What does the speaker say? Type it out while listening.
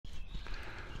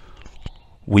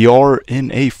We are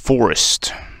in a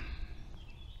forest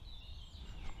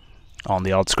on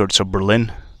the outskirts of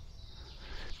Berlin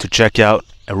to check out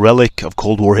a relic of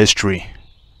Cold War history,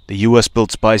 the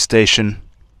US-built spy station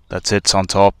that sits on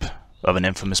top of an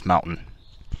infamous mountain.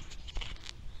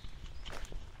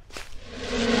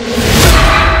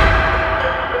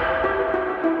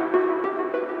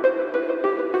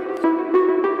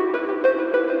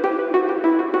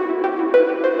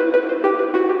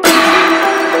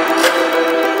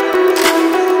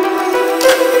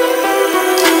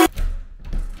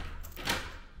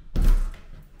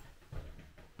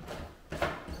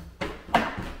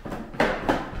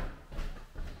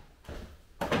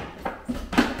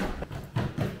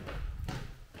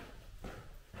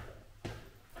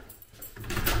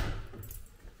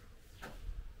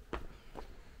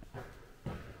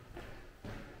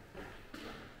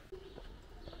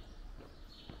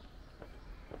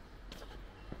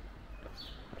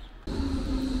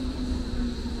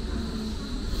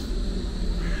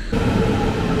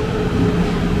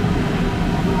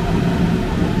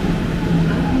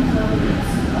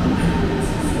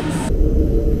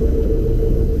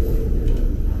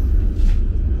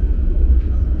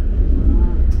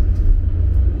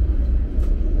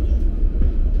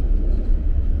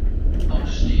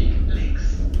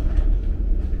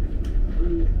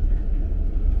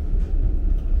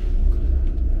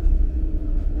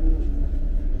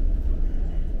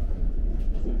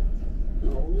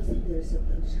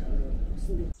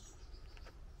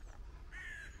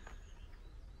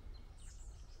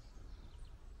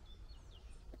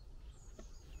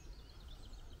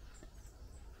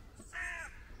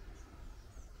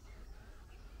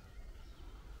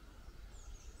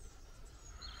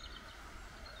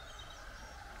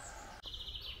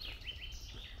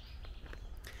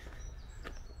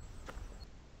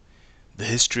 The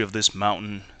history of this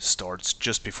mountain starts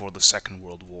just before the Second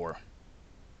World War.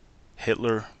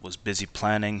 Hitler was busy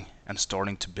planning and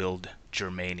starting to build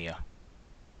Germania,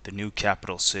 the new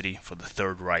capital city for the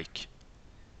Third Reich.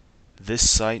 This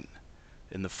site,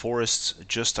 in the forests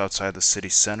just outside the city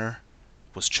center,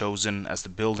 was chosen as the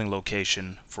building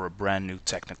location for a brand new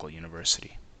technical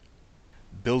university.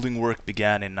 Building work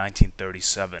began in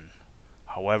 1937.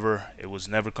 However, it was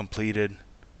never completed,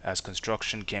 as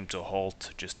construction came to a halt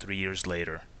just 3 years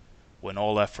later, when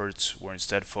all efforts were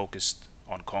instead focused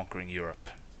on conquering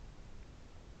Europe.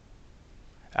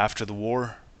 After the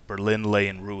war, Berlin lay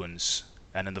in ruins,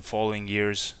 and in the following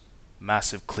years,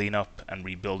 massive cleanup and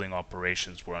rebuilding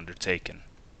operations were undertaken.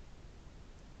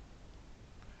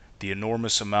 The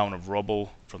enormous amount of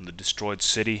rubble from the destroyed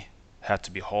city had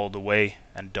to be hauled away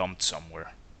and dumped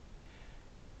somewhere.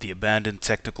 The abandoned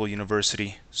technical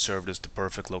university served as the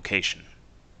perfect location.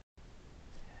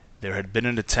 There had been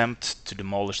an attempt to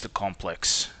demolish the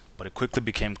complex, but it quickly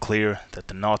became clear that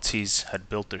the Nazis had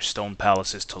built their stone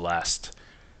palaces to last.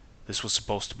 This was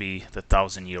supposed to be the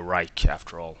 1,000-year Reich,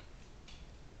 after all.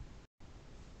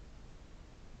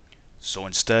 So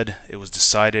instead, it was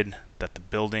decided that the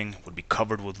building would be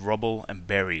covered with rubble and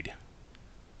buried.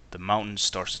 The mountain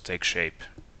starts to take shape.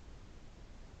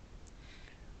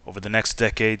 Over the next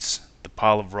decades, the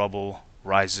pile of rubble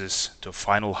rises to a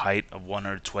final height of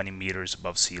 120 meters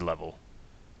above sea level.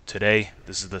 Today,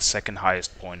 this is the second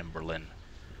highest point in Berlin.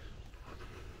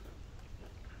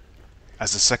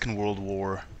 As the Second World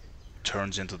War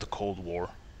turns into the Cold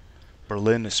War,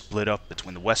 Berlin is split up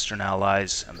between the Western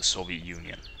Allies and the Soviet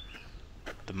Union.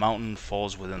 The mountain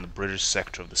falls within the British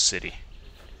sector of the city.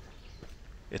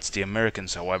 It's the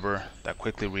Americans, however, that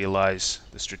quickly realize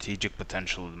the strategic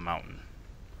potential of the mountain.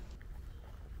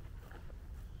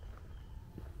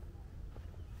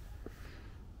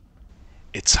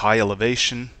 Its high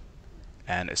elevation,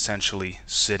 and essentially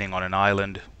sitting on an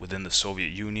island within the Soviet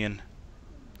Union,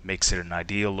 makes it an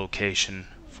ideal location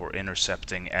for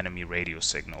intercepting enemy radio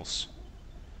signals.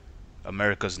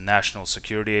 America's National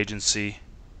Security Agency,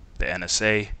 the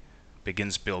NSA,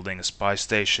 begins building a spy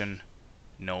station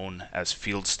known as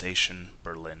Field Station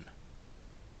Berlin.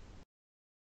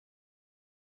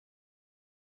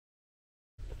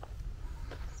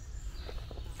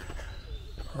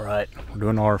 Alright, we're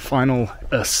doing our final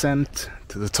ascent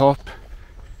to the top.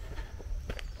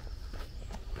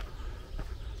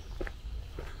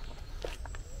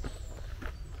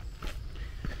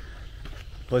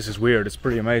 The place is weird. It's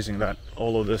pretty amazing that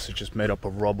all of this is just made up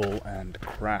of rubble and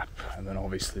crap, and then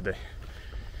obviously they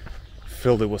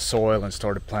filled it with soil and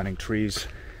started planting trees.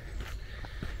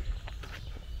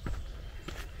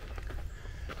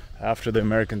 After the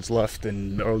Americans left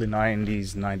in the early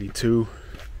 90s, 92,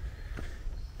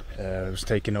 it was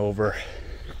taken over.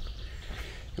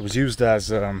 It was used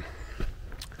as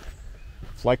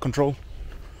flight control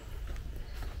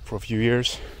for a few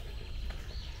years,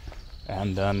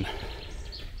 and then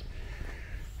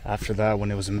after that,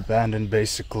 when it was abandoned,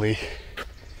 basically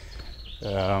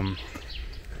there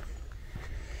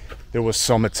was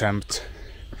some attempt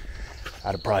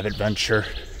at a private venture.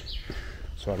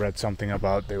 So I read something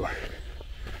about they were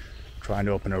trying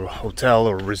to open a hotel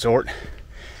or a resort.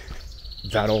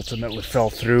 That ultimately fell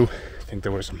through. I think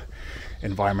there were some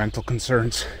environmental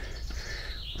concerns,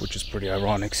 which is pretty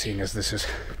ironic seeing as this is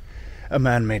a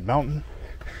man-made mountain.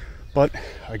 But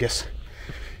I guess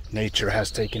nature has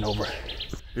taken over.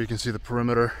 Here you can see the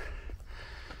perimeter.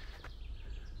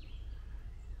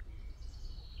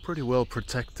 Pretty well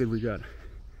protected. We got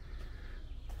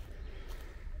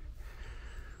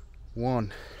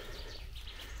 1,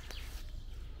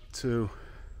 2,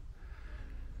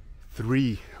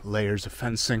 3 layers of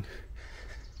fencing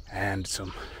and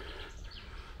some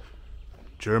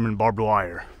German barbed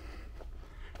wire.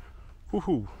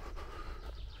 Woohoo!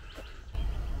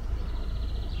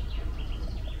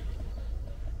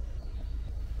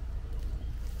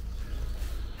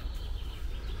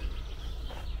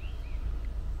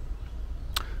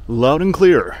 Loud and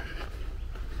clear.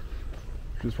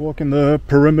 Just walking the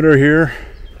perimeter here.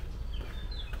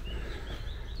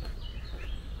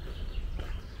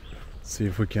 See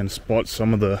if we can spot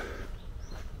some of the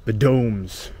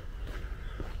domes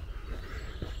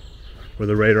where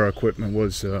the radar equipment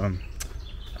was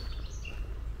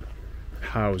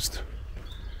housed.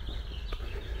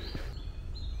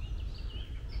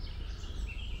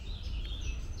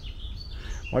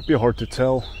 Might be hard to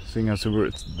tell, seeing as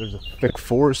there's a thick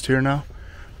forest here now,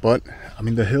 but I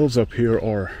mean the hills up here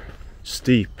are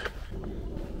steep.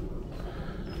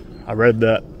 I read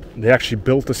that they actually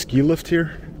built a ski lift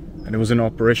here, and it was in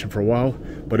operation for a while,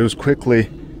 but it was quickly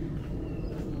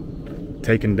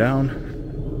taken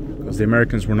down because the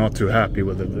Americans were not too happy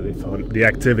with it. They thought the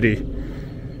activity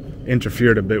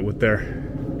interfered a bit with their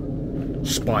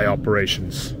spy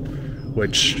operations,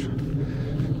 which,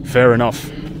 fair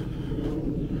enough.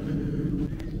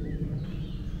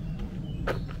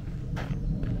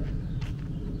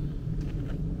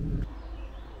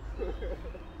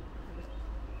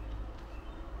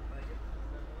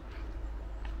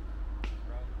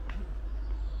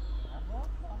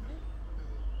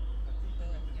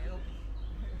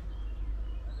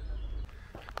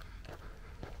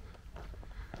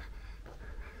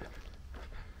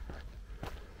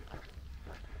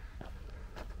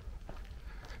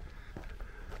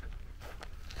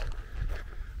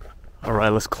 All right,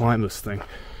 let's climb this thing.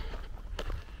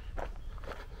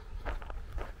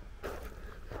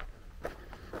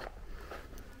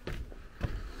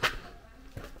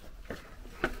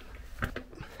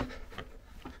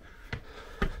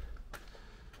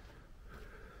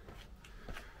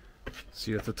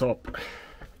 See you at the top.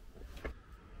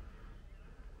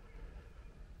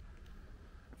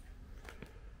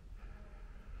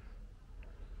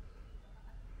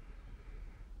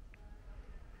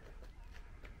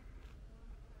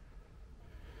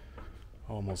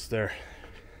 Almost there.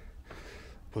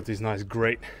 Put these nice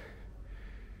great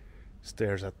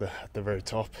stairs at the very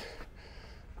top.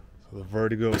 So the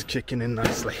vertigo is kicking in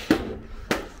nicely.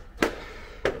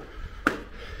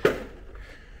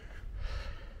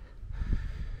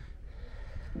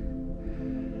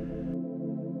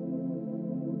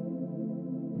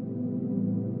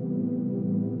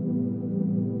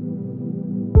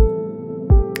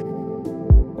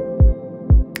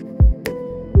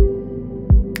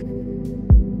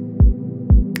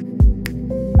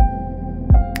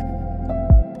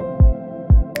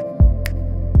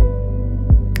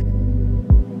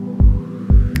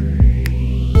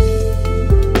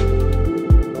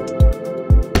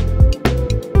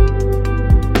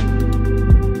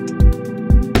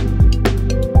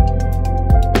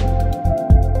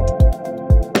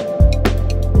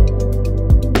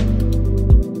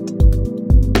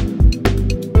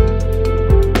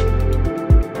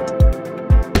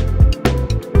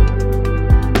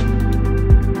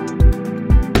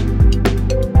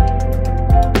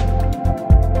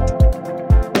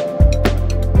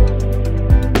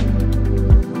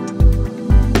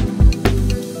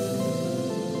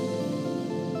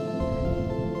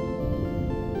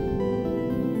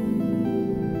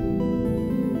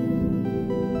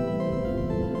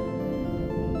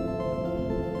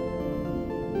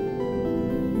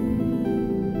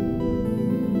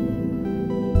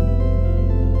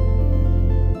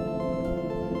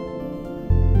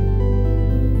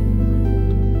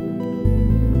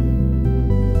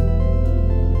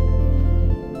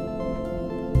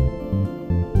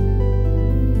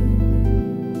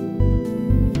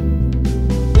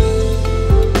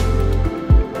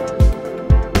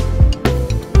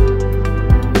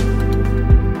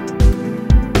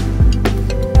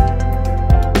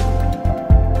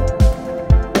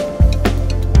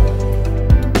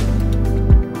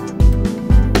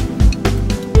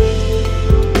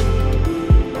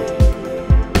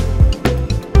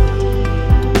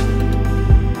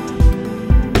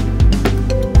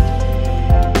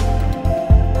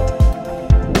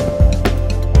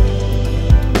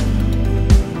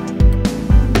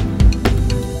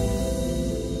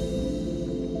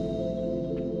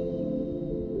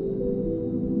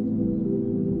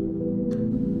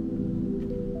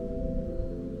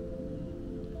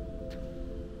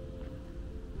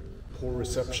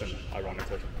 description,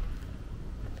 ironically.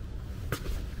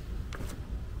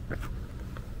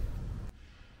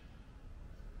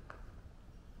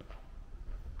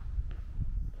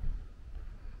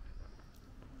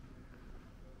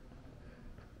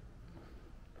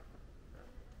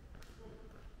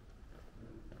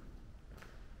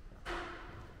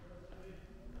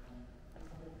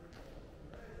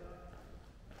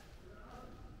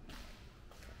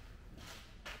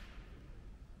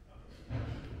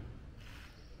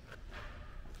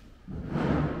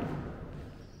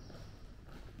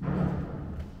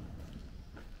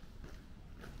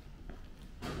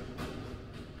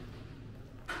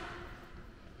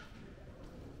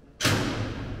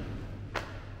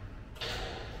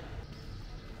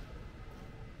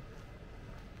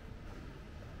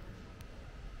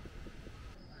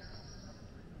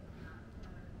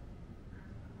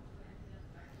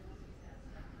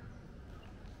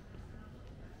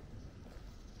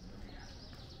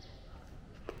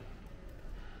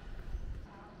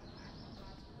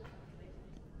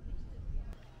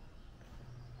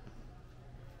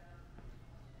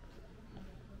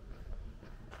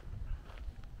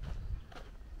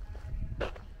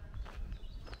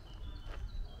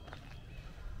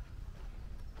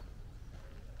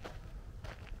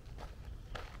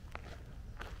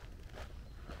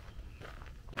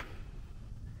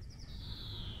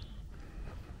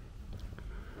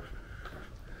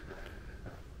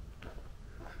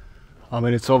 I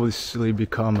mean, it's obviously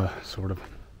become a sort of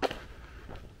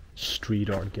street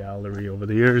art gallery over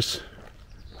the years,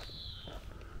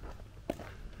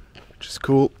 which is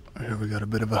cool. Here we got a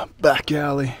bit of a back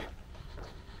alley.